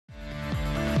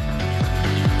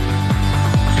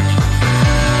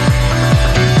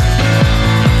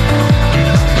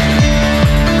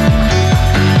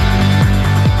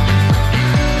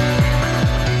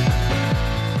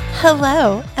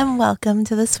Hello, and welcome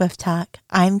to the Swift Talk.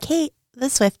 I'm Kate, the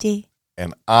Swiftie.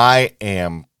 And I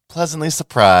am pleasantly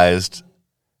surprised,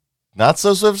 not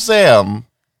so Swift Sam,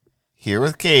 here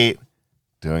with Kate,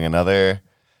 doing another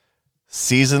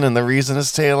season, and the reason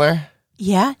is Taylor.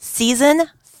 Yeah, season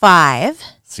 5.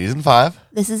 Season 5.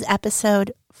 This is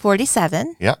episode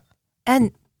 47. Yeah.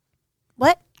 And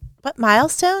what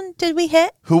milestone did we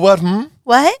hit? Who, what,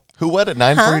 What? Who, what at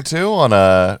 9:42 on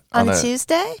a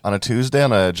Tuesday? On a Tuesday,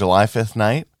 on a July 5th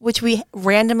night. Which we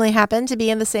randomly happened to be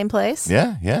in the same place.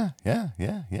 Yeah.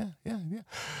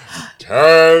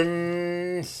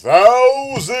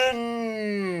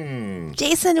 10,000.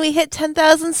 Jason, we hit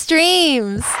 10,000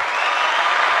 streams.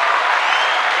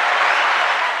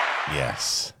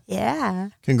 Yes. Yeah.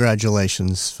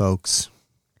 Congratulations, folks.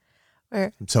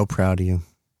 I'm so proud of you.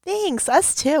 Thanks.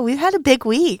 Us too. We've had a big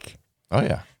week. Oh,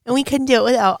 yeah. And we couldn't do it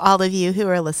without all of you who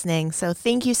are listening. So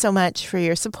thank you so much for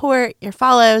your support, your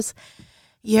follows,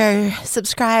 your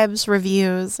subscribes,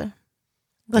 reviews,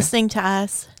 listening to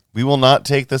us. We will not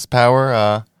take this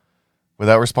power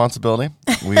without responsibility.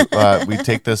 We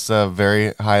take this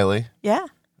very highly. Yeah.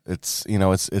 It's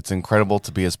incredible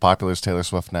to be as popular as Taylor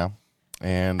Swift now,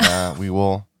 and we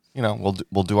will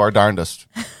we'll do our darndest.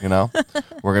 We're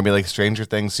gonna be like Stranger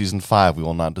Things season 5. We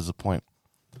will not disappoint.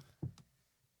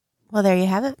 Well, there you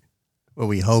have it. Well,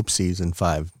 we hope season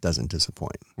 5 doesn't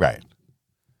disappoint. Right.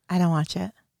 I don't watch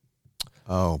it.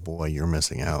 Oh boy, you're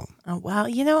missing out. Oh, well,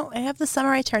 I have The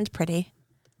Summer I Turned Pretty.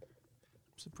 I'm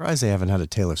surprised they haven't had a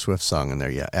Taylor Swift song in there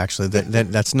yet. Actually,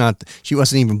 that's not. She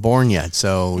wasn't even born yet,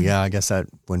 so yeah, I guess that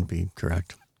wouldn't be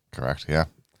correct. Correct. Yeah.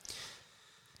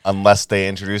 Unless they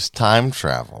introduce time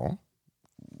travel.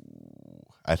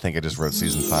 I think I just wrote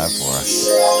season 5 for us.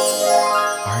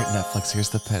 All right, Netflix. Here's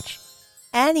the pitch.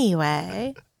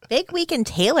 Anyway, big week in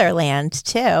Taylor land,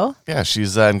 too. Yeah,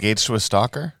 she's engaged to a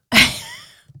stalker.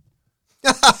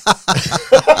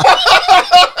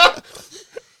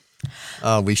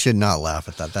 We should not laugh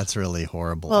at that. That's really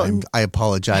horrible. Well, I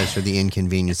apologize for the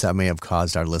inconvenience that may have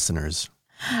caused our listeners.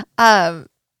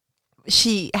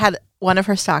 She had one of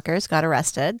her stalkers got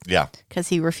arrested. Yeah. Because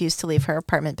he refused to leave her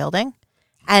apartment building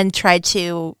and tried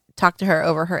to talk to her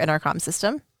over her intercom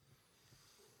system.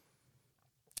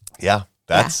 Yeah.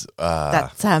 That's I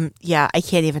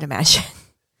can't even imagine.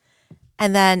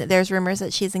 And then there's rumors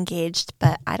that she's engaged,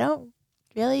 but I don't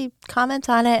really comment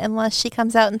on it unless she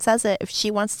comes out and says it. If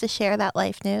she wants to share that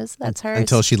life news, that's hers.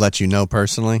 Until she lets you know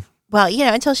personally? Well,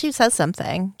 until she says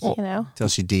something, Until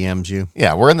she DMs you?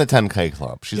 Yeah, we're in the 10K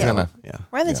club. She's Yeah. gonna... Yeah.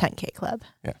 We're in the 10K club.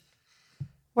 Yeah.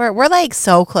 We're like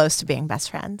so close to being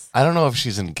best friends. I don't know if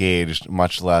she's engaged,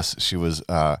 much less she was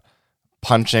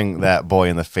punching that boy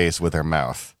in the face with her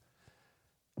mouth.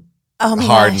 Oh my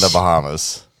Hard gosh. in the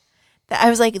Bahamas.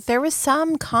 I was like, there was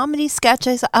some comedy sketch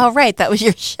I saw. Oh, right. That was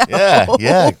your show.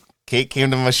 Yeah. Kate came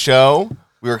to my show.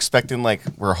 We were expecting, we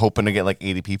were hoping to get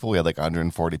 80 people. We had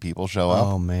 140 people show up.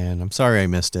 Oh, man. I'm sorry I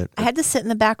missed it. I had to sit in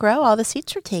the back row. All the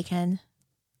seats were taken.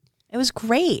 It was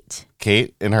great.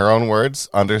 Kate, in her own words,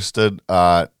 understood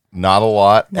not a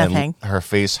lot. Nothing. And her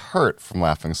face hurt from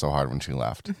laughing so hard when she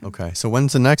left. Okay. So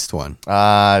when's the next one?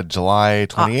 July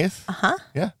 28th. Uh-huh.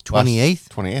 Yeah. 28th?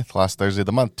 28th, last Thursday of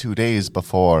the month, 2 days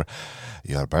before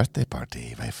your birthday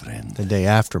party, my friend. The day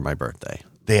after my birthday.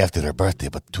 Day after her birthday,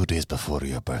 but 2 days before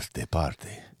your birthday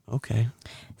party. Okay.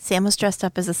 Sam was dressed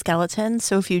up as a skeleton.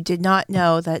 So if you did not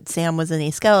know that Sam was in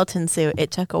a skeleton suit,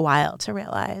 it took a while to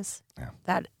realize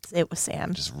that it was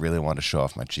Sam. Just really wanted to show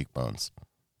off my cheekbones.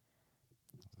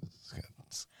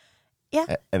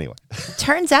 Yeah. Anyway.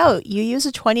 Turns out you use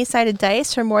a 20-sided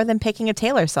dice for more than picking a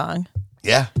Taylor song.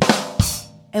 Yeah.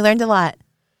 I learned a lot.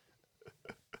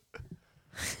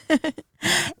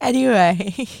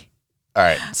 Anyway. All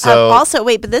right. So also,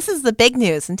 wait, but this is the big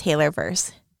news in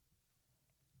Taylorverse.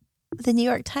 The New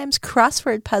York Times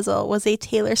crossword puzzle was a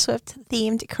Taylor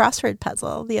Swift-themed crossword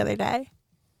puzzle the other day.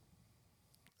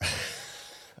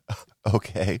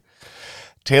 Okay.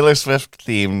 Taylor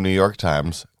Swift-themed New York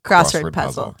Times Crossword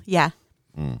puzzle. Yeah.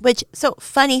 Which, so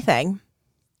funny thing,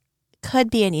 could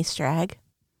be an Easter egg.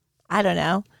 I don't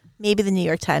know. Maybe the New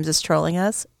York Times is trolling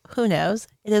us. Who knows?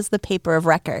 It is the paper of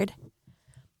record.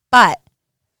 But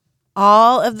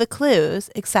all of the clues,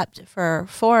 except for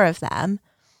 4 of them,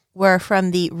 were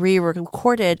from the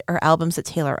re-recorded or albums that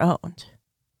Taylor owned.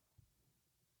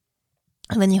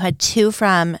 And then you had 2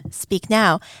 from Speak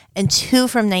Now and 2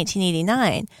 from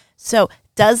 1989. So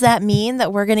does that mean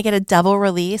that we're going to get a double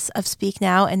release of Speak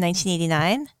Now in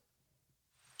 1989?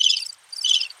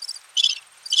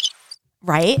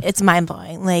 Right? It's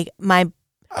mind-blowing.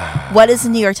 What is the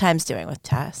New York Times doing with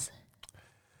Tess?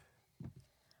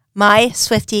 My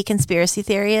Swiftie conspiracy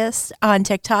theorists on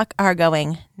TikTok are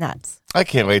going nuts. I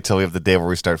can't wait till we have the day where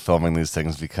we start filming these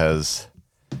things because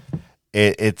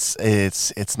it's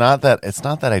not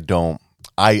that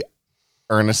I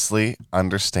earnestly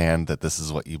understand that this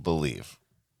is what you believe.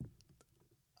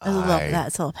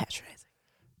 That's a little patronizing.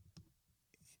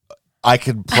 I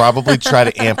could probably try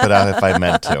to amp it out if I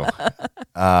meant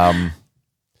to.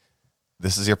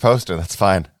 This is your poster. That's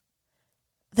fine.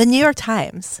 The New York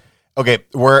Times. Okay,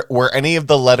 were any of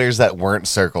the letters that weren't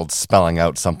circled spelling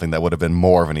out something that would have been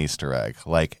more of an Easter egg?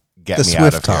 Like, get The me Swift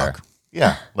out of talk. here.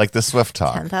 Yeah, like the Swift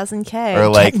talk. 10,000K. Or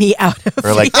like- Get me out of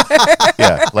Or like, here.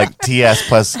 yeah, like TS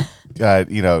plus, Carrie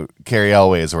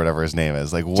Elways or whatever his name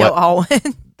is. Like, Joe what?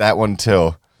 Alwyn. That one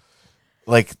too.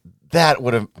 Like, that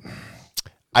would have,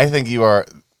 I think you are,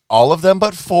 all of them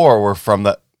but 4 were from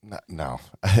the, no.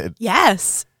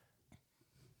 Yes.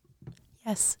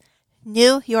 Yes.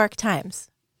 New York Times.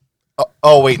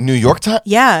 Oh, wait, New York Times?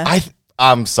 Yeah.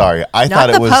 I'm sorry. I Not thought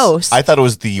it the was. Post. I thought it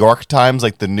was the York Times,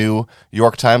 like the New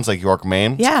York Times, like York,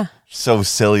 Maine. Yeah. So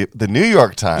silly. The New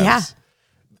York Times. Yeah.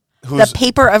 Who's The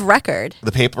paper of record.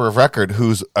 the paper of record?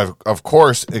 Who's of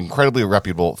course incredibly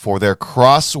reputable for their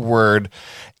crossword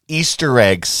Easter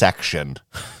egg section.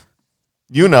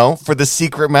 For the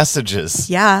secret messages.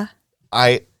 Yeah.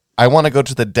 I want to go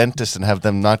to the dentist and have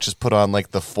them not just put on like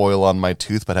the foil on my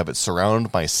tooth, but have it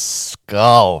surround my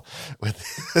skull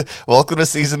with welcome to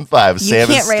season 5. You Sam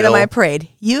can't is rain still, on my parade.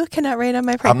 You cannot rain on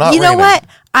my parade. I'm not You know raining. what?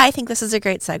 I think this is a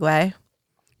great segue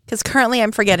because currently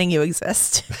I'm forgetting you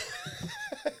exist.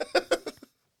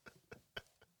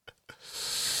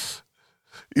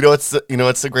 What's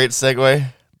a great segue?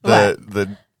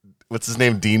 The what's his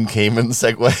name? Dean Kamen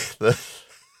segue.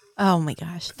 Oh my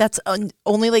gosh. That's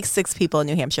only like 6 people in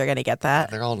New Hampshire are going to get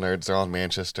that. They're all nerds. They're all in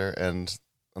Manchester, and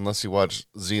unless you watch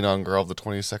Xenon Girl of the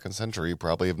 22nd Century, you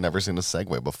probably have never seen a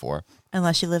segue before.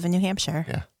 Unless you live in New Hampshire.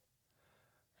 Yeah.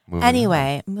 Moving on.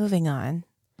 Anyway, moving on.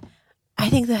 I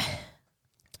think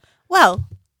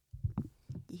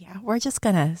we're just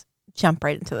going to jump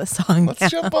right into the song. Let's now.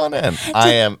 jump on in. I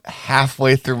am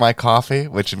halfway through my coffee,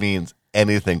 which means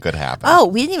anything could happen. Oh,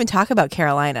 we didn't even talk about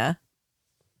Carolina.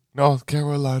 North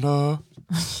Carolina.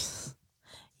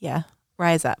 Yeah,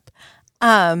 rise up.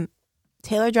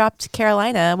 Taylor dropped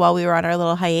Carolina while we were on our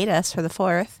little hiatus for the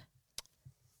 4th.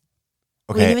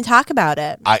 We didn't Okay. even talk about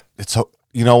it.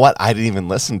 You know what? I didn't even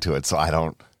listen to it, so I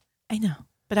don't. I know,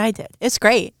 but I did. It's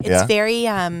great. It's Yeah? very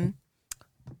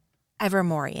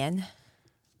Evermorean.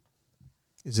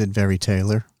 Is it very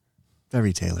Taylor?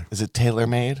 Very Taylor. Is it tailor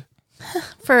made?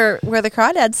 For Where the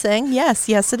Crawdads Sing. Yes,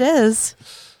 it is.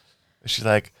 Is she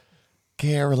like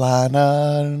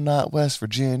Carolina, not West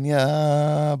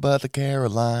Virginia, but the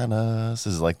Carolinas?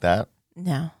 Is it like that?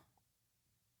 No.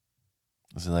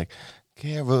 Is it like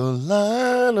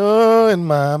Carolina in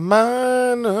my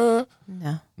mind? No.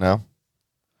 No.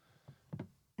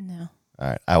 No. All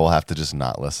right, I will have to just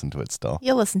not listen to it still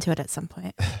You'll listen to it at some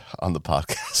point. on the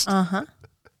podcast. Uh-huh.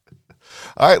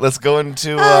 All right, let's go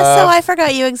into. So I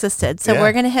forgot you existed. So yeah.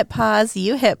 we're going to hit pause.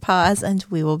 You hit pause, and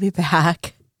we will be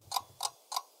back.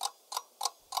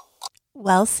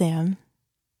 Well, Sam.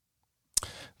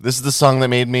 This is the song that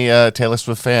made me a Taylor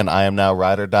Swift fan. I am now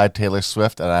ride or die Taylor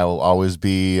Swift, and I will always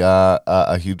be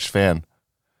a huge fan.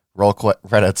 Roll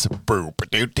credits.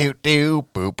 Boop-a-doo-doo-doo,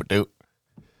 boop-a-doo.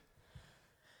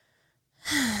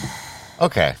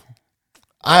 Okay.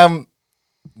 I'm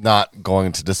not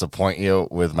going to disappoint you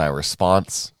with my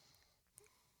response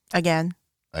Again.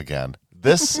 again.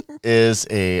 This is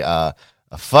a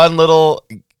fun little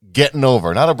getting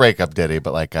over, not a breakup ditty,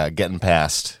 but like getting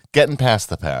past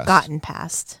the past. Gotten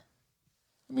past.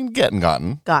 I mean,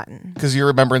 gotten. Gotten. Because you're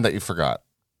remembering that you forgot.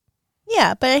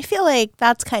 Yeah, but I feel like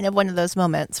that's kind of one of those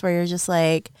moments where you're just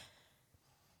like,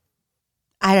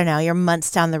 I don't know, you're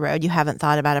months down the road. You haven't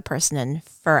thought about a person in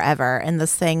forever. And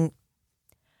this thing,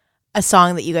 a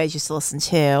song that you guys used to listen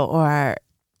to, or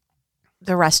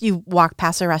you walk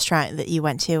past a restaurant that you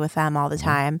went to with them all the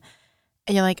time.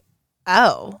 And you're like,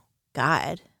 oh,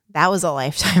 God, that was a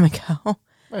lifetime ago.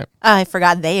 Right. I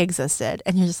forgot they existed.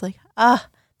 And you're just like,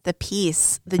 the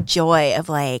peace, the joy of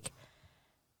like,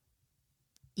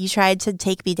 you tried to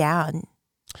take me down.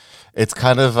 It's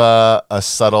kind of a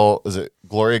subtle, is it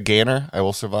Gloria Gaynor, I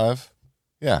Will Survive?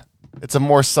 Yeah. It's a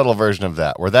more subtle version of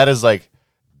that, where that is like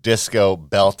disco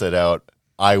belted out,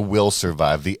 I will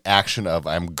survive. The action of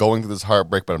I'm going through this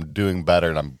heartbreak, but I'm doing better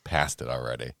and I'm past it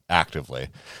already, actively.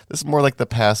 This is more like the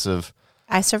passive,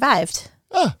 I survived.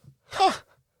 yeah.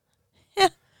 This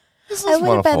is I would have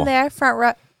wonderful. been there front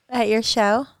row at your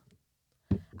show.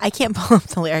 I can't pull up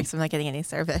the lyrics. I'm not getting any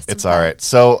service. It's all right.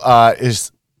 So,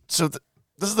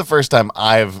 This is the first time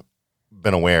I've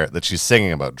been aware that she's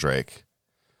singing about Drake.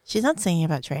 She's not singing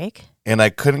about Drake. And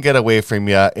I couldn't get away from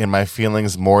you in my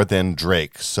feelings more than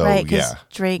Drake. So, right, 'cause yeah.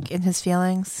 Drake in his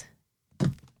feelings.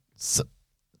 So,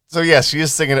 yeah, she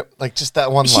is singing it like just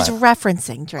that one She's line.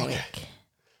 referencing Drake. Okay.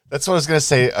 That's what I was going to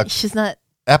say. She's not.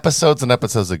 Episodes and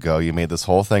episodes ago, you made this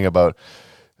whole thing about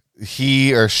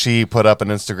he or she put up an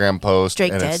Instagram post.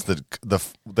 Drake and did.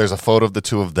 It's there's a photo of the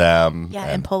two of them. Yeah,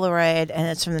 and Polaroid, and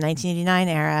it's from the 1989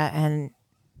 era. And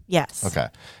yes. Okay.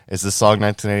 Is this song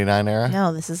 1989 era?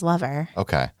 No, this is Lover.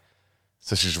 Okay.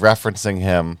 So she's referencing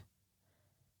him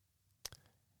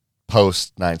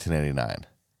post 1989.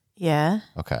 Yeah.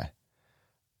 Okay.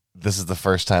 This is the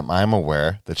first time I'm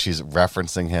aware that she's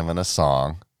referencing him in a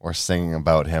song or singing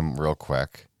about him real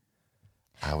quick.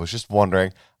 I was just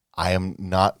wondering. I am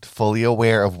not fully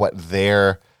aware of what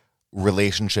their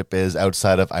relationship is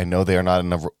outside of, I know they are not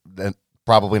in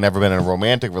probably never been in a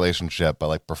romantic relationship, but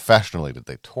like professionally, did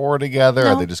they tour together?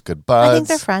 No. Are they just good buds? I think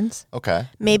they're friends. Okay.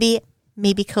 Maybe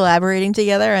collaborating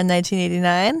together in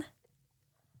 1989.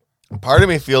 Part of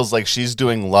me feels like she's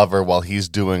doing Lover while he's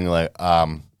doing like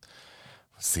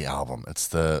what's the album? It's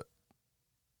the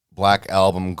Black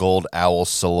Album Gold Owl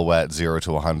Silhouette 0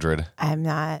 to 100. I'm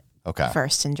not Okay.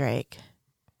 versed in Drake.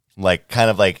 Like kind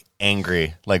of like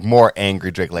angry, like more angry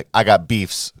Drake. Like I got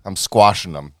beefs, I'm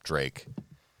squashing them, Drake.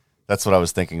 That's what I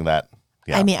was thinking. That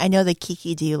yeah. I mean, I know the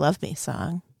Kiki "Do You Love Me"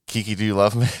 song, Kiki, do you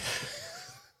love me?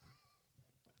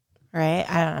 right?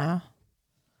 I don't know.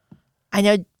 I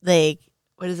know, like,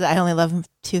 what is it? I only love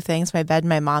two things: my bed and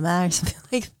my mama, or something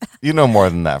like that. You know more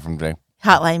than that from Drake.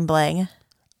 Hotline Bling.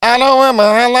 I know where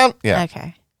my line. Yeah.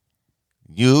 Okay.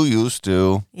 You used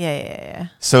to. Yeah.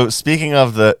 So speaking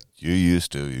of the you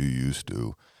used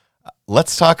to,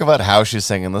 let's talk about how she's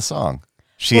singing the song.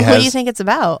 Who do you think it's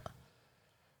about?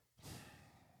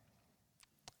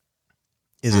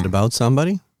 Is it about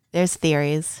somebody? There's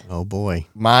theories. Oh boy.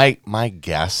 My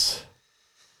guess.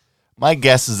 My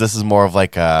guess is this is more of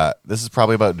like this is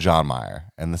probably about John Mayer,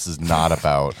 and this is not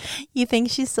about. You think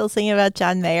she's still singing about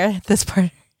John Mayer at this part?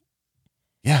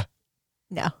 Yeah.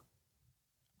 No.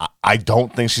 I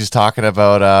don't think she's talking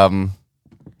about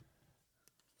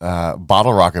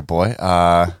Bottle Rocket Boy,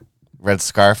 Red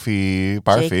Scarfy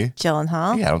Barfy. Jake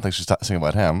Gyllenhaal? Yeah, I don't think she's singing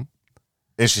about him.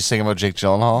 Is she singing about Jake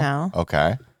Gyllenhaal? No.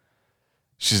 Okay.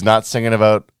 She's not singing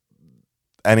about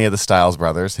any of the Styles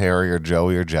brothers, Harry or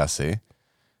Joey or Jesse.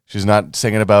 She's not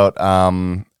singing about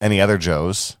any other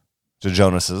Joes, the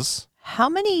Jonases. How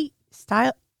many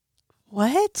style?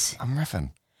 What? I'm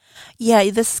riffing. Yeah,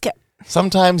 this.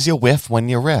 Sometimes you whiff when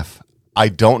you riff. I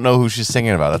don't know who she's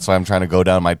singing about. That's why I'm trying to go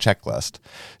down my checklist.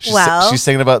 She's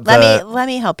singing about let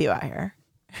me help you out here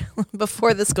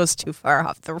before this goes too far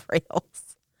off the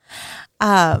rails.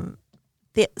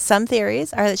 Some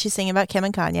theories are that she's singing about Kim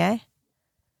and Kanye.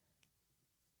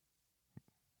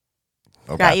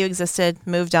 Okay. Forgot you existed,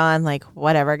 moved on, like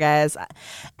whatever, guys.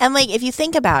 And like if you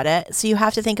think about it, so you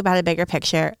have to think about a bigger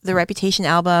picture. The Reputation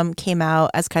album came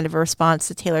out as kind of a response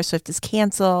to Taylor Swift is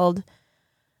canceled,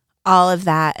 all of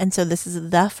that. And so this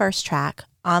is the first track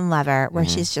on Lover where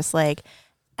she's just like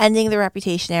ending the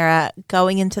Reputation era,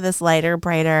 going into this lighter,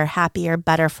 brighter, happier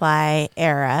butterfly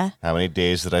era. How many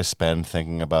days did I spend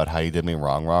thinking about how you did me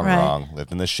wrong, Right. wrong?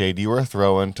 Lived in the shade you were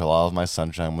throwing till all of my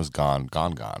sunshine was gone.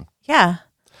 Yeah.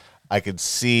 I could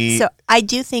see. So I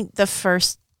do think the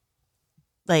first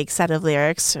like set of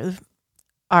lyrics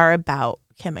are about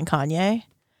Kim and Kanye.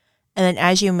 And then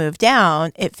as you move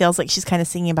down, it feels like she's kind of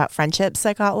singing about friendships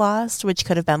that got lost, which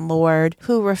could have been Lorde,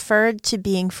 who referred to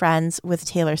being friends with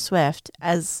Taylor Swift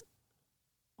as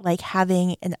like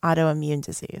having an autoimmune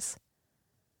disease.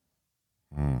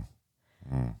 And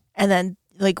then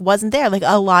like wasn't there. Like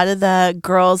a lot of the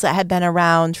girls that had been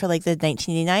around for like the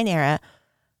 1989 era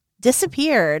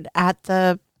disappeared at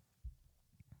the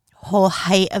whole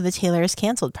height of the Taylor is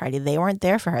canceled party. They weren't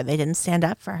there for her. They didn't stand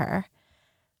up for her.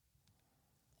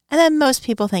 And then most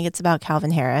people think it's about Calvin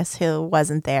Harris, who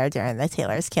wasn't there during the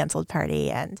Taylor's canceled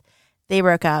party, and they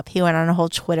broke up. He went on a whole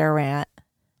Twitter rant.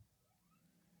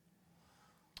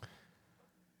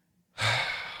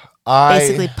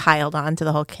 Basically piled on to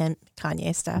the whole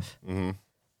Kanye stuff. Mm-hmm.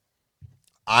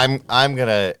 I'm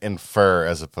gonna infer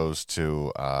as opposed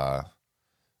to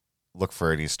look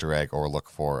for an Easter egg or look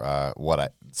for what I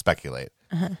speculate.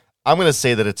 I'm gonna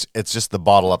say that it's just the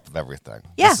bottle up of everything.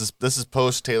 Yeah. This is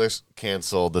post Taylor's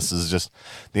canceled. This is just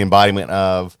the embodiment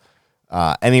of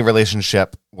any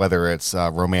relationship, whether it's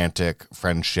romantic,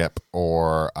 friendship,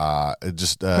 or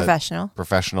just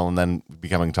professional, and then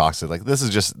becoming toxic. Like this is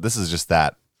just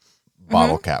that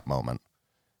bottle cap moment.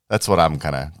 That's what I'm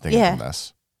kind of thinking from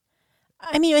this.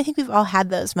 I mean, I think we've all had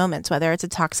those moments, whether it's a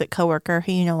toxic coworker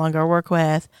who you no longer work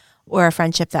with, or a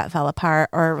friendship that fell apart,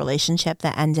 or a relationship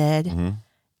that ended. Mm-hmm.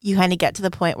 You kind of get to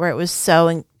the point where it was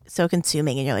so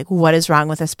consuming, and you're like, "What is wrong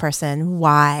with this person?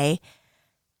 Why?"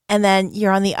 And then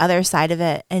you're on the other side of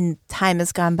it, and time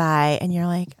has gone by, and you're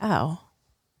like, "Oh,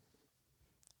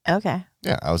 okay."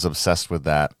 Yeah, I was obsessed with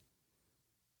that.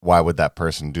 Why would that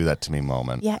person do that to me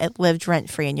moment? Yeah, it lived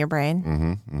rent free in your brain.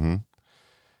 Mm-hmm. Mm-hmm.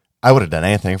 I would have done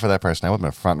anything for that person. I would have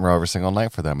been front row every single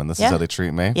night for them, and this is how they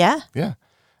treat me. Yeah. Yeah.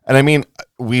 And I mean,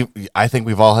 I think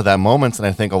we've all had that moments, and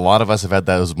I think a lot of us have had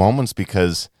those moments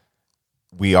because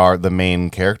we are the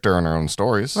main character in our own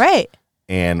stories. Right.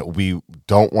 And we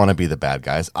don't want to be the bad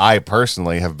guys. I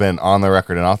personally have been on the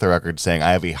record and off the record saying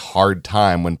I have a hard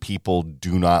time when people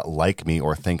do not like me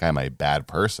or think I'm a bad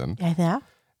person. Yeah.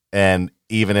 And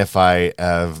even if I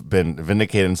have been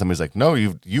vindicated and somebody's like, no,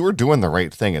 you were doing the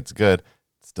right thing, it's good,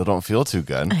 still don't feel too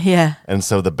good. Yeah. And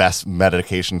so the best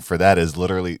medication for that is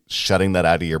literally shutting that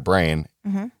out of your brain,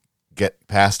 get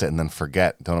past it, and then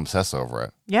forget. Don't obsess over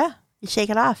it. Yeah. You shake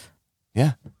it off.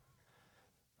 Yeah.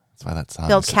 That's why that song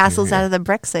Build is so castles here. out of the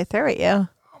bricks they throw at you.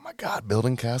 Oh my God,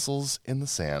 building castles in the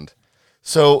sand.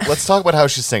 So let's talk about how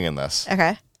she's singing this.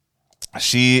 Okay.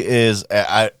 She is,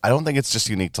 I don't think it's just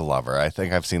unique to Lover. I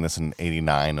think I've seen this in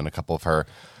 89 and a couple of her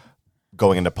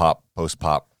going into pop,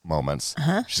 post-pop moments.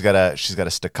 She's got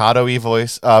a staccato-y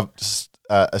voice, a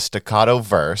staccato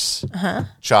verse,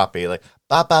 choppy, like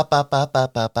ba ba ba ba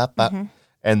ba ba ba ba,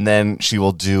 and then she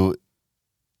will do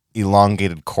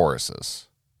elongated choruses.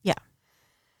 Yeah.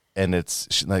 And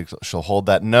she'll hold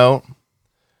that note.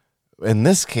 In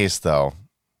this case, though,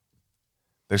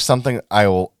 there's something I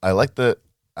like the.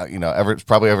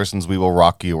 Probably ever since We Will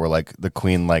Rock You, or like the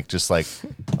Queen, like just like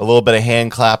a little bit of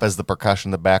hand clap as the percussion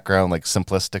in the background, like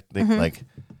simplistic, like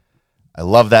I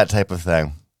love that type of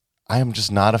thing. I am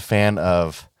just not a fan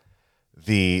of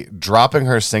the dropping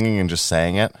her singing and just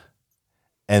saying it.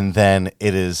 And then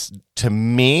it is, to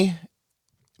me,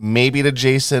 maybe to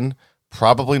Jason,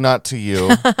 probably not to you,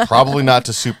 probably not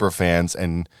to super fans.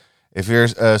 And if you're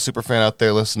a super fan out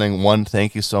there listening,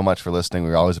 thank you so much for listening.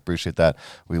 We always appreciate that.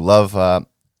 We love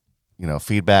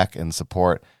feedback and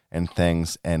support and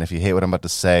things. And if you hate what I'm about to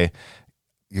say,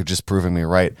 you're just proving me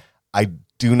right. I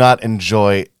do not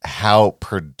enjoy how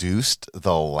produced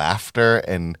the laughter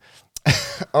and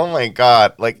oh my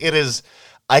God, like it is.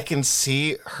 I can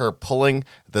see her pulling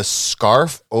the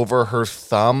scarf over her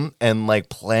thumb and like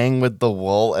playing with the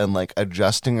wool and like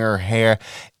adjusting her hair.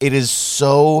 It is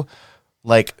so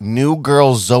like new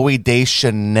girl Zooey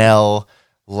Deschanel.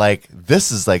 Like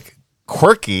this is like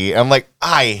quirky. I'm like,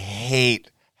 I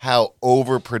hate how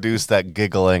overproduced that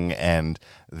giggling and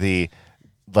the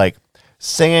like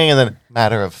singing and then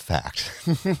matter of fact.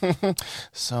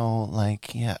 So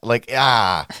like, yeah, like,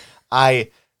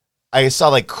 I saw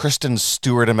like Kristen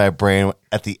Stewart in my brain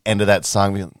at the end of that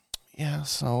song. Being, yeah.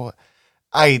 So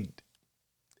I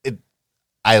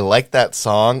like that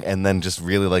song, and then just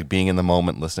really like being in the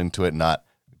moment, listening to it, not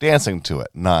dancing to it,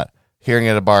 not hearing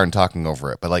it at a bar and talking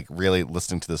over it, but like really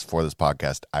listening to this for this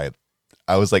podcast. I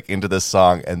was like into this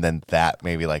song, and then that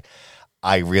maybe like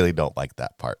I really don't like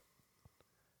that part.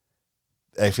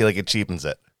 I feel like it cheapens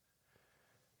it.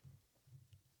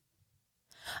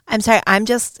 I'm sorry.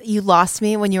 You lost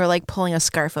me when you were like pulling a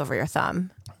scarf over your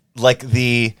thumb. Like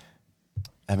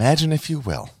imagine if you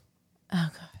will. Oh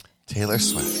God. Taylor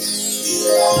Swift.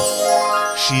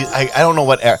 I don't know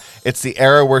what era. It's the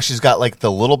era where she's got like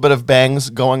the little bit of bangs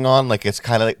going on. Like it's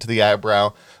kind of like to the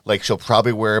eyebrow. Like she'll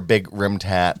probably wear a big rimmed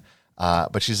hat.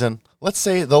 But she's in, let's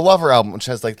say, the Lover album, which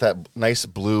has like that nice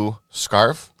blue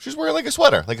scarf. She's wearing like a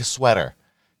sweater.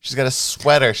 She's got a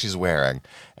sweater she's wearing.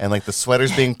 And like the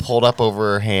sweater's being pulled up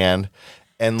over her hand.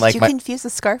 And like Did you confuse the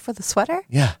scarf with a sweater?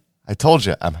 Yeah, I told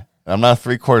you. I'm not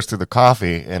 3/4 through the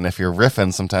coffee. And if you're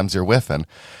riffing, sometimes you're whiffing.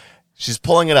 She's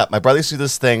pulling it up. My brother used to do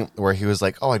this thing where he was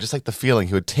like, oh, I just like the feeling.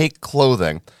 He would take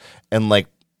clothing and like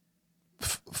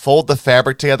fold the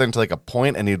fabric together into like a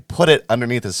point, and he'd put it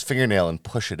underneath his fingernail and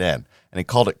push it in. And he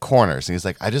called it corners. And he's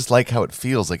like, I just like how it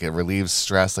feels. Like it relieves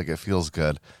stress. Like it feels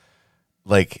good.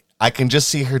 Like I can just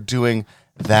see her doing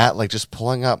that, like just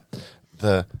pulling up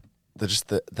the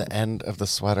end of the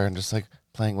sweater and just like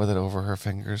playing with it over her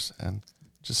fingers and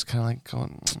just kind of like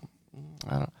going,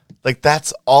 I don't like,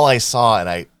 that's all I saw. And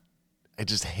I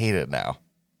just hate it now.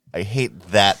 I hate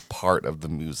that part of the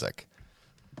music.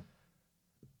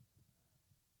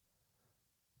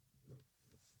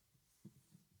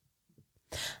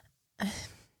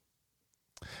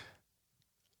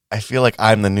 I feel like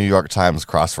I'm the New York Times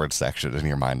crossword section and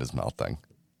your mind is melting.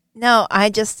 No,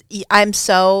 I'm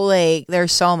so like,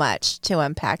 there's so much to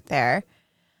unpack there.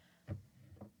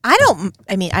 I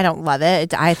don't love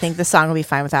it. I think the song will be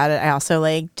fine without it. I also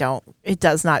it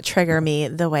does not trigger me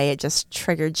the way it just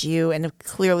triggered you. And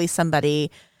clearly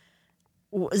somebody,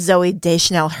 Zoe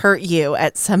Deschanel, hurt you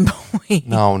at some point.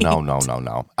 No.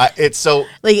 It's so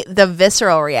the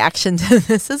visceral reaction to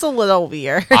this is a little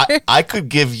weird. I could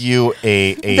give you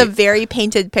the very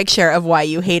painted picture of why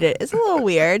you hate it is a little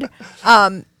weird.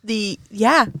 You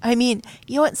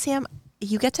know what, Sam?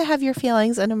 You get to have your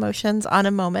feelings and emotions on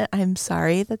a moment. I'm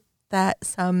sorry that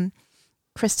some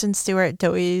Kristen Stewart,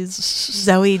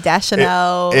 Zoe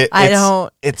Deschanel.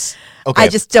 It's okay. I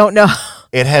just don't know.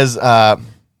 It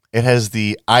has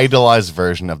the idolized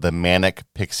version of the manic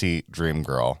pixie dream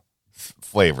girl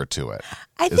flavor to it.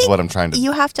 Is what I'm trying to.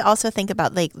 You have to also think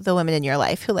about the women in your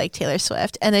life who like Taylor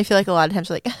Swift, and I feel like a lot of times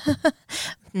you're like,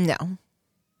 no.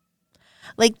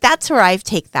 That's where I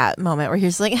take that moment where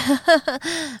you're just like,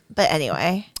 but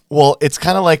anyway. Well, it's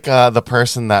kind of like the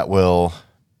person that will,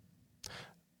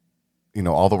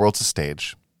 all the world's a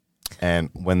stage. And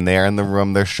when they're in the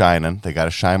room, they're shining. They got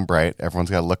to shine bright.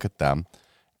 Everyone's got to look at them.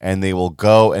 And they will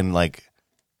go and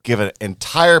give an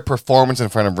entire performance in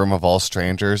front of a room of all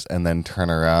strangers and then turn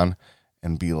around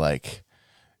and be like,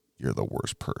 you're the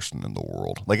worst person in the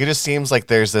world. It just seems like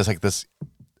there's this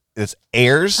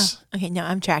airs. Oh, okay, no,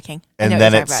 I'm tracking. And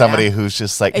then it's somebody who's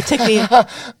just like, it took me.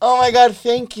 Oh my God,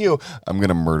 thank you. I'm going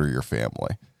to murder your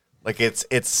family.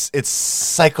 It's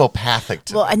psychopathic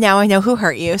to me. Well, now I know who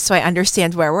hurt you, so I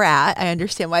understand where we're at. I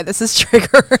understand why this is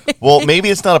triggering. Well, maybe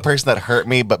it's not a person that hurt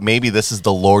me, but maybe this is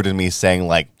the Lord in me saying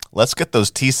let's get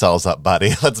those T cells up,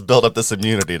 buddy. Let's build up this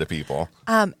immunity to people.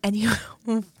 And you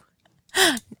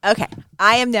okay.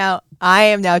 I am now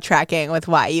tracking with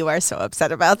why you are so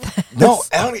upset about this. No,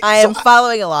 I am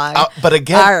following along. But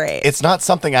again, all right. It's not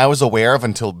something I was aware of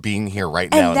until being here right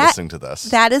now and listening to this.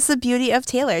 That is the beauty of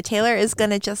Taylor. Taylor is going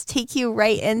to just take you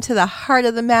right into the heart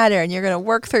of the matter, and you're going to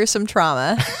work through some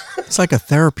trauma. It's like a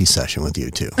therapy session with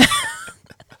you two.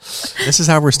 This is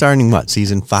how we're starting,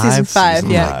 Season 5? Season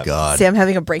 5, yeah. Oh, my God. Sam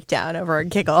having a breakdown over a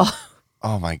giggle.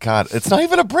 Oh, my God. It's not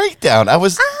even a breakdown. I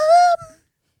would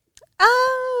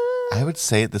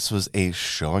say this was a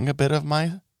showing a bit of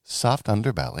my soft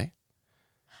underbelly.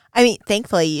 I mean,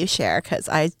 thankfully you share, because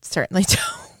I certainly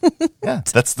don't. Yeah,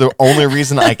 that's the only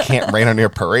reason I can't rain on your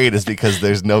parade is because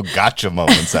there's no gotcha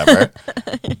moments ever.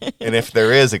 And if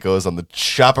there is, it goes on the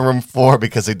shopping room floor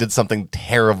because they did something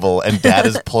terrible and Dad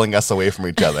is pulling us away from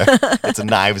each other. It's a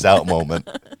Knives Out moment.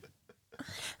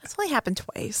 That's only happened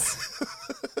twice.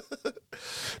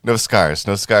 No scars,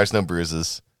 no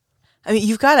bruises. I mean,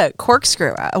 you've got a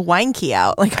corkscrew out, a wine key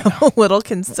out, I'm a little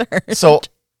concerned. So,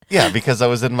 yeah, because I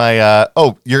was in my,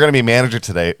 you're going to be manager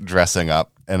today dressing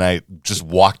up. And I just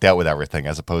walked out with everything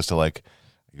as opposed to I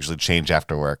usually change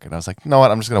after work. And I was like, you know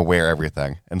what? I'm just going to wear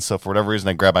everything. And so for whatever reason,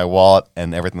 I grabbed my wallet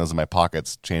and everything that was in my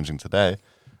pockets changing today,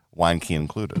 wine key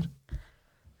included.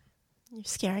 You're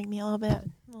scaring me a little bit.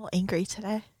 I'm a little angry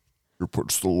today. Here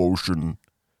puts the lotion.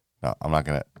 No, I'm not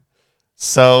going to.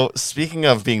 So, speaking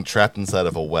of being trapped inside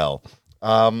of a well,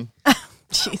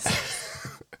 jeez.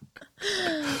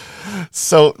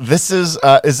 So this is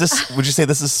this? Would you say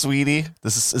this is Sweetie?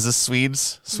 Is this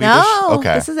Swedish? No,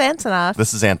 okay. This is Antonov.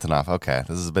 This is Antonov. Okay,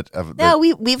 this is a bit of. No,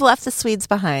 we've left the Swedes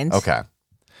behind. Okay,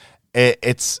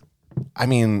 it's. I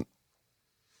mean,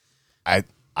 I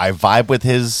vibe with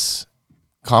his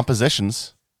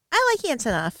compositions. I like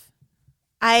Antonov.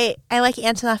 I like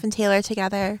Antonov and Taylor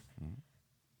together.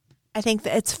 I think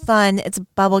that it's fun. It's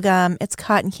bubblegum. It's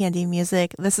cotton candy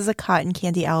music. This is a cotton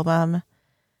candy album.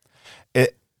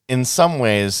 In some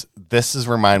ways, this is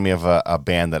remind me of a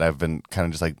band that I've been kind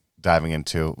of just diving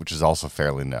into, which is also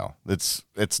fairly new. It's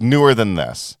newer than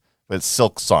this, but it's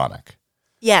Silk Sonic.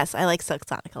 Yes, I like Silk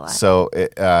Sonic a lot. So,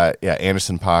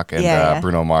 Anderson .Paak and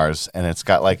Bruno Mars, and it's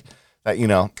got that,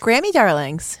 Grammy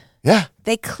darlings. Yeah.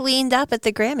 They cleaned up at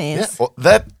the Grammys. Yeah. Well,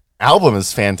 that album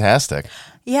is fantastic.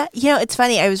 Yeah. It's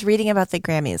funny. I was reading about the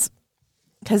Grammys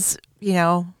because,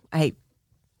 I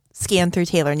scan through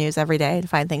Taylor News every day to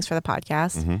find things for the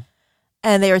podcast. Mm-hmm.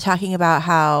 And they were talking about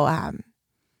how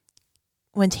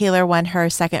when Taylor won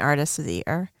her second Artist of the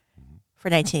Year for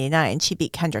 1989, she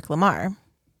beat Kendrick Lamar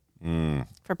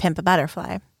for Pimp a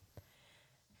Butterfly.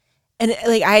 And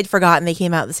I had forgotten they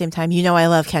came out at the same time. I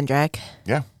love Kendrick.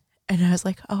 Yeah. And I was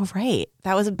like, oh, right.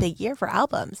 That was a big year for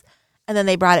albums. And then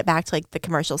they brought it back to the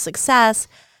commercial success,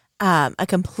 a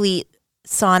complete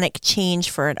sonic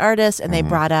change for an artist. And they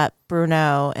brought up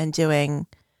Bruno and doing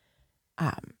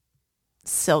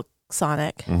Silk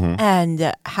Sonic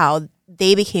and how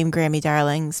they became Grammy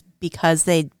darlings because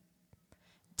they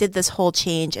did this whole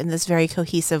change in this very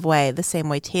cohesive way, the same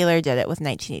way Taylor did it with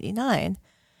 1989.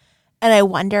 And I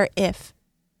wonder if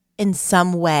in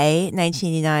some way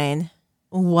 1989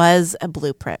 was a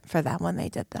blueprint for them when they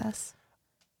did this.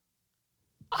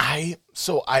 I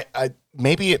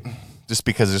maybe it just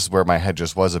because this is where my head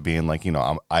just was of being like,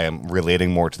 I am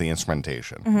relating more to the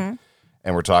instrumentation,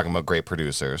 and we're talking about great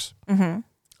producers.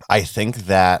 I think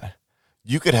that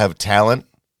you could have talent,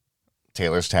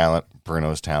 Taylor's talent,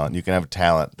 Bruno's talent. You can have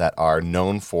talent that are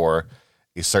known for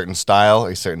a certain style,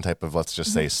 a certain type of, let's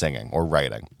just say, singing or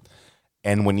writing.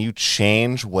 And when you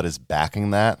change what is backing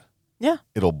that,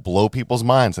 it'll blow people's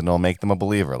minds and it'll make them a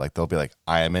believer. Like they'll be like,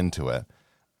 I am into it.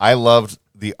 I loved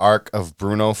the arc of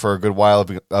Bruno for a good while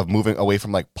of moving away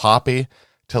from like poppy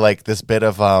to like this bit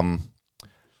of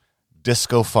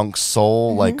disco funk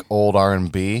soul, like old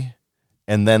R&B.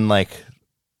 And then like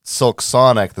Silk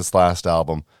Sonic, this last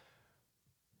album,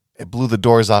 it blew the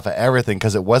doors off of everything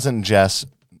because it wasn't just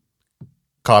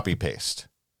copy paste.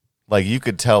 Like you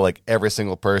could tell like every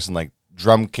single person, like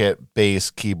drum kit, bass,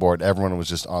 keyboard, everyone was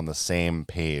just on the same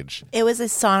page. It was a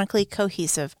sonically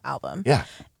cohesive album. Yeah.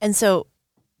 And so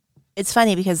it's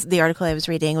funny because the article I was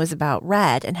reading was about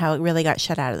Red and how it really got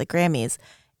shut out of the Grammys.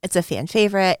 It's a fan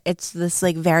favorite. It's this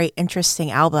like very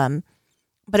interesting album,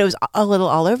 but it was a little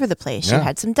all over the place. Yeah. You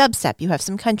had some dubstep, you have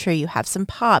some country, you have some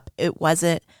pop. It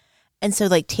wasn't. And so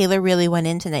like Taylor really went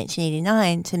into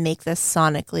 1989 to make this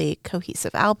sonically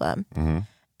cohesive album.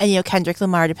 And, Kendrick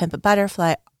Lamar to Pimp a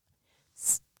Butterfly,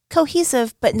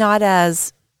 cohesive, but not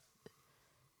as...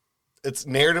 It's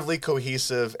narratively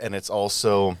cohesive, and it's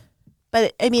also...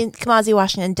 But, I mean, Kamasi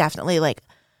Washington definitely, like,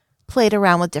 played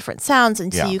around with different sounds,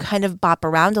 and so you kind of bop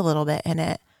around a little bit in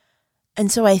it.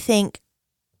 And so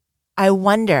I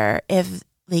wonder if,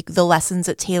 like, the lessons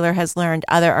that Taylor has learned,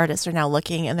 other artists are now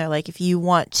looking, and they're like, if you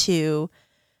want to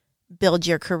build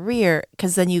your career,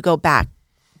 because then you go back,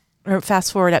 or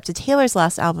fast forward up to Taylor's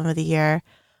last album of the year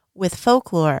with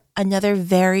Folklore, another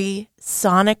very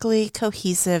sonically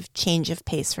cohesive change of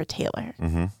pace for Taylor.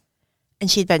 And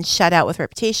she'd been shut out with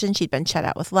Reputation. She'd been shut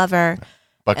out with Lover.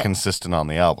 But consistent on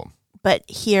the album. But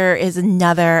here is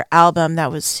another album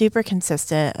that was super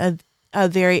consistent,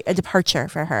 a departure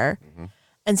for her.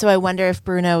 And so I wonder if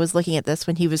Bruno was looking at this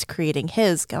when he was creating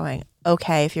his, going,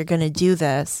 okay, if you're going to do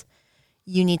this,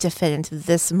 you need to fit into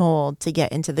this mold to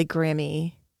get into the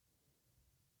Grammy.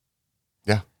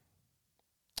 Yeah.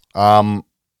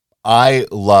 I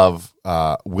love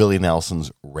Willie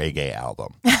Nelson's reggae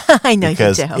album. I know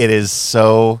because you do. It is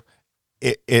so.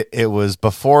 It was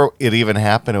before it even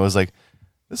happened. It was like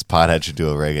this pothead should do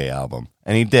a reggae album,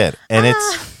 and he did, and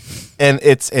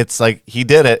it's like he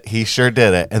did it. He sure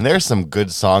did it, and there's some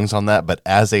good songs on that. But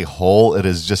as a whole, it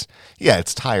is just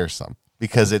it's tiresome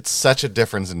because it's such a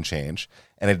difference in change,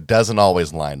 and it doesn't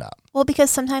always line up. Well, because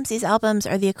sometimes these albums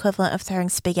are the equivalent of throwing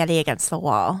spaghetti against the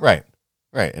wall. Right.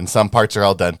 And some parts are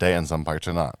al dente and some parts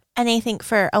are not. And I think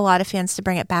for a lot of fans to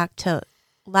bring it back to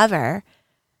Lover,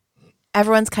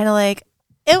 everyone's kind of like,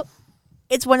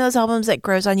 it's one of those albums that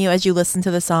grows on you as you listen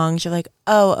to the songs. You're like,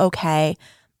 oh, okay.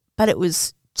 But it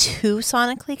was too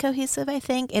sonically cohesive, I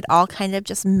think. It all kind of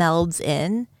just melds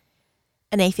in.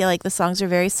 And I feel like the songs are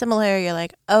very similar. You're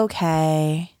like,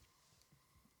 okay.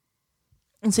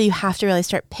 And so you have to really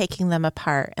start picking them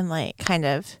apart and like kind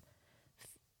of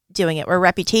doing it. Where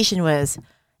Reputation was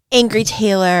angry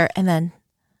Taylor and then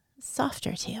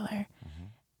softer Taylor.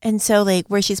 And so like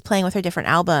where she's playing with her different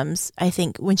albums, I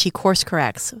think when she course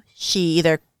corrects, she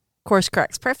either course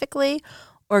corrects perfectly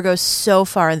or goes so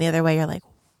far in the other way. You're like,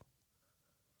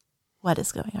 what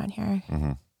is going on here?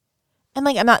 And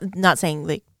like, I'm not saying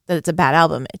like that it's a bad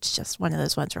album. It's just one of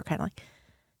those ones where kind of like,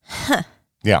 huh.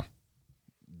 Yeah.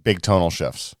 Big tonal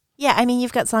shifts. Yeah. I mean,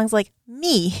 you've got songs like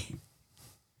Me.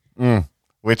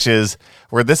 Which is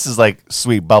where this is like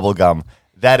sweet bubblegum.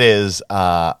 That is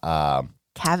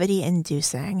Cavity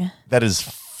inducing. That is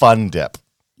Fun Dip.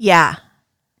 Yeah.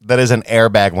 That is an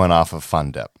airbag went off of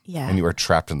Fun Dip. Yeah. And you were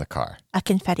trapped in the car. A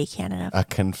confetti cannon. A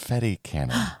confetti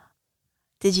cannon.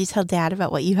 Did you tell Dad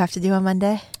about what you have to do on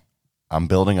Monday? I'm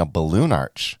building a balloon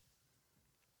arch.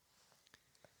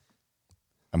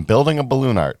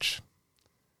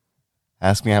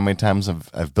 Ask me how many times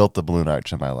I've built the balloon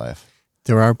arch in my life.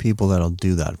 There are people that'll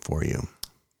do that for you.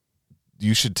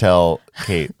 You should tell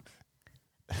Kate.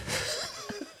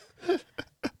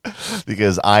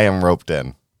 Because I am roped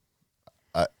in.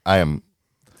 I am.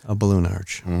 A balloon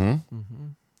arch.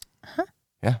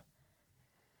 Yeah.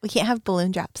 We can't have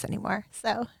balloon drops anymore.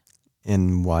 So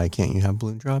And why can't you have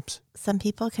balloon drops? some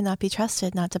people cannot be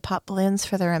trusted not to pop balloons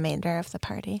for the remainder of the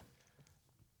party.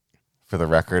 For the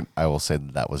record, I will say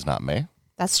that was not me.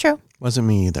 That's true. Wasn't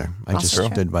me either. I That's just true.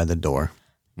 stood by the door.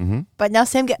 But now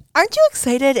Sam, aren't you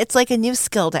excited? It's like a new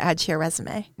skill to add to your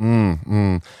resume.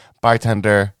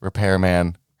 bartender,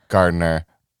 repairman, gardener,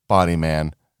 body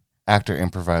man, actor,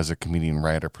 improviser, comedian,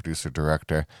 writer, producer,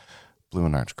 director, Blue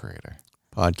and Arch creator.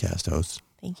 Podcast host.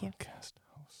 Thank you. Podcast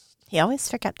host. He always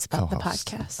forgets about Co-host.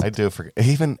 the podcast. I do forget.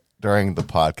 Even during the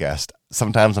podcast,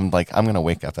 sometimes I'm like, I'm going to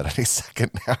wake up at any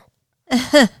second now.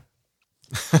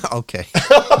 Okay.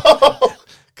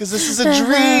 Because this is a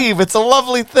dream. It's a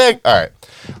lovely thing. All right.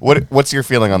 What's your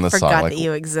feeling on this song? Forgot that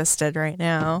you existed right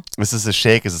now. Is this a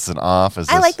shake? Is this an off?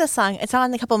 I like this song. It's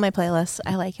on a couple of my playlists.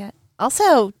 I like it.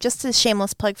 Also, just a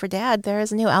shameless plug for Dad, there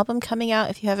is a new album coming out.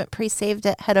 If you haven't pre-saved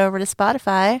it, head over to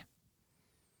Spotify.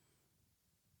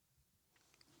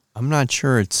 I'm not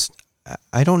sure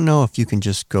I don't know if you can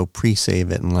just go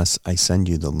pre-save it unless I send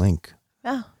you the link.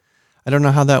 Oh, I don't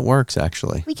know how that works,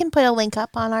 actually. we can put a link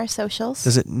up on our socials.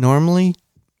 Does it normally?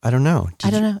 I don't know.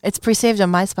 I don't know. It's pre-saved on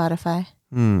my Spotify.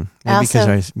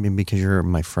 Maybe because you're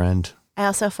my friend. I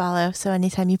also follow, so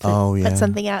anytime you Oh, yeah. put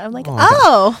something out, I'm like,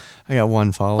 Oh, I got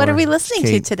one follower. what are we listening to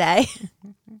Kate. today?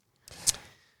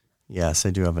 Yes, I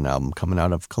do have an album coming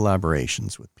out of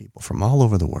collaborations with people from all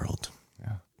over the world.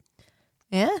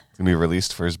 Yeah, It's going to be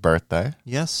released for his birthday,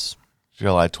 Yes,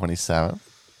 July 27th.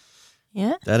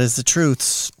 yeah. that is the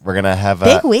truth. We're going to have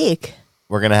Big week.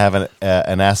 We're going to have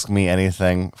an Ask Me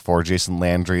Anything for Jason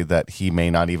Landry that he may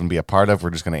not even be a part of. We're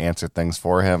just going to answer things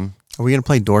for him. Are we going to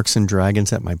play Dorks and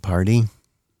Dragons at my party?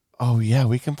 Oh, yeah.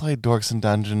 We can play Dorks and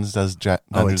Dungeons does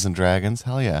Dungeons and Dragons.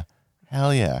 Hell yeah.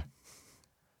 Hell yeah.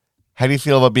 How do you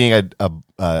feel about being a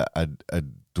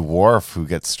dwarf who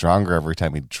gets stronger every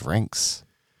time he drinks?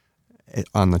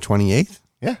 On the 28th?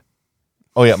 Yeah.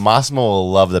 Oh, yeah. Massimo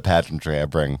will love the pageantry I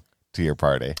bring to your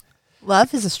party.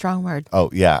 Love is a strong word. Oh,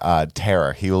 yeah.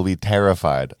 Terror. He will be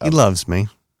terrified. He loves me.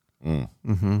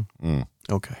 Mm.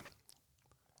 Okay.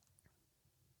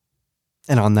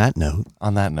 And on that note,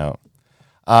 On that note,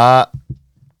 I'm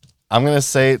going to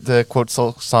say, to quote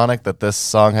Sonic, that this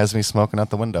song has me smoking out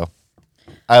the window.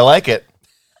 I like it.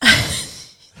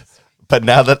 But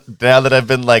now that I've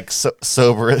been like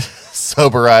sober-eyed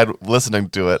listening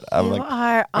to it, I'm You like,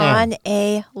 are on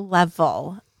a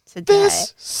level today.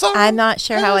 this song I'm not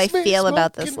sure how I has me feel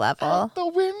about this smoking level. out the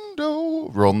window.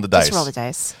 Rolling the dice. Just roll the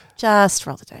dice. Just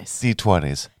roll the dice.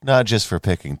 D20s, not just for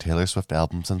picking Taylor Swift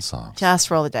albums and songs. Just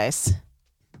roll the dice.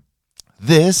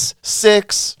 This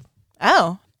 6.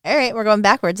 Oh, all right. We're going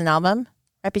backwards. An album.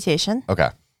 Reputation. Okay.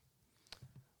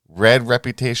 Red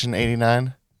Reputation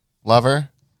 89. Lover.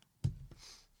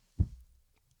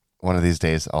 One of these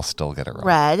days, I'll still get it wrong.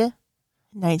 Red.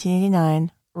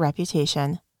 1989.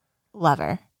 Reputation.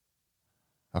 Lover.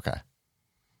 Okay.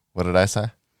 What did I say?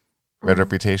 Red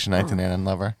Reputation 1989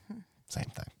 Lover. Same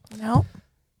thing. No.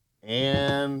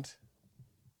 And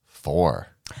 4.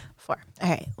 4. All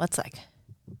right. Let's look.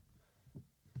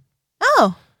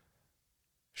 Oh,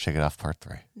 Shake It Off Part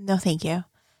 3. no, thank you.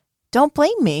 Don't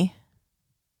blame me.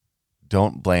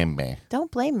 Don't blame me. Don't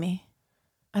blame me.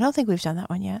 I don't think we've done that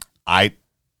one yet.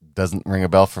 Doesn't ring a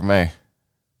bell for me.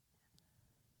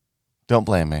 Don't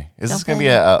blame me. Is Don't this going to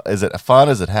blame be is it fun?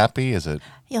 Is it happy? Is it?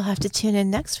 You'll have to tune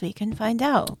in next week and find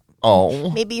out.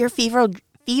 Oh. Maybe your fever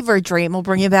dream will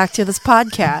bring you back to this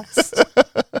podcast.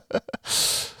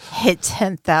 Hit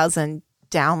 10,000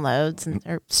 downloads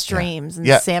or streams. And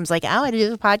Yeah. Sam's like, oh, I do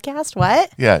the podcast?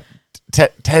 What? Yeah.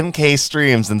 10K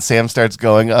streams and Sam starts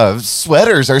going,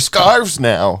 sweaters are scarves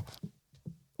now.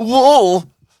 Wool.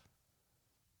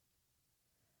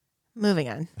 Moving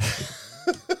on.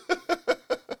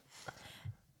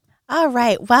 All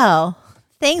right. Well,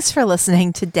 thanks for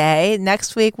listening today.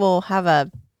 Next week, we'll have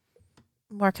a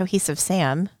more cohesive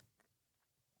Sam.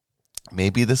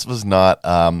 Maybe this was not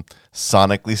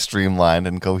sonically streamlined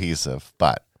and cohesive,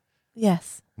 but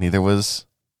Yes. neither was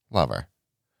Lover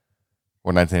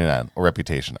or 1989 or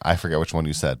Reputation. I forget which one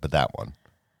you said, but that one.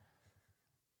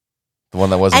 The one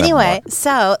that wasn't. Anyway,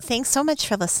 so thanks so much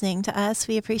for listening to us.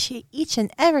 We appreciate each and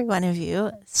every one of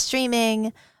you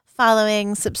streaming,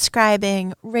 following,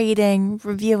 subscribing, rating,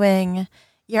 reviewing.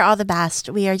 You're all the best.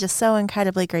 We are just so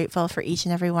incredibly grateful for each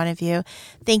and every one of you.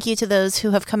 Thank you to those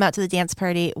who have come out to the dance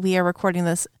party. We are recording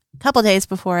this a couple days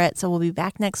before it, so we'll be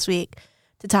back next week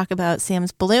to talk about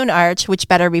Sam's balloon arch, which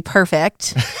better be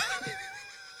perfect,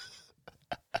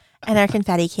 and our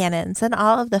confetti cannons and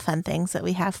all of the fun things that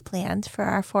we have planned for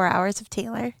our 4 hours of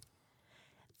Taylor.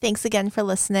 Thanks again for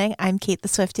listening. I'm Kate the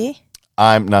Swiftie.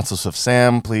 I'm Not So Swift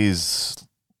Sam. Please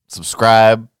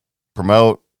subscribe,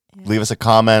 promote, leave us a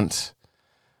comment,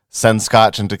 send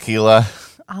scotch and tequila.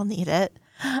 I'll need it.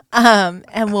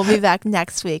 And we'll be back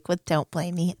next week with Don't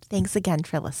Blame Me. Thanks again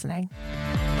for listening.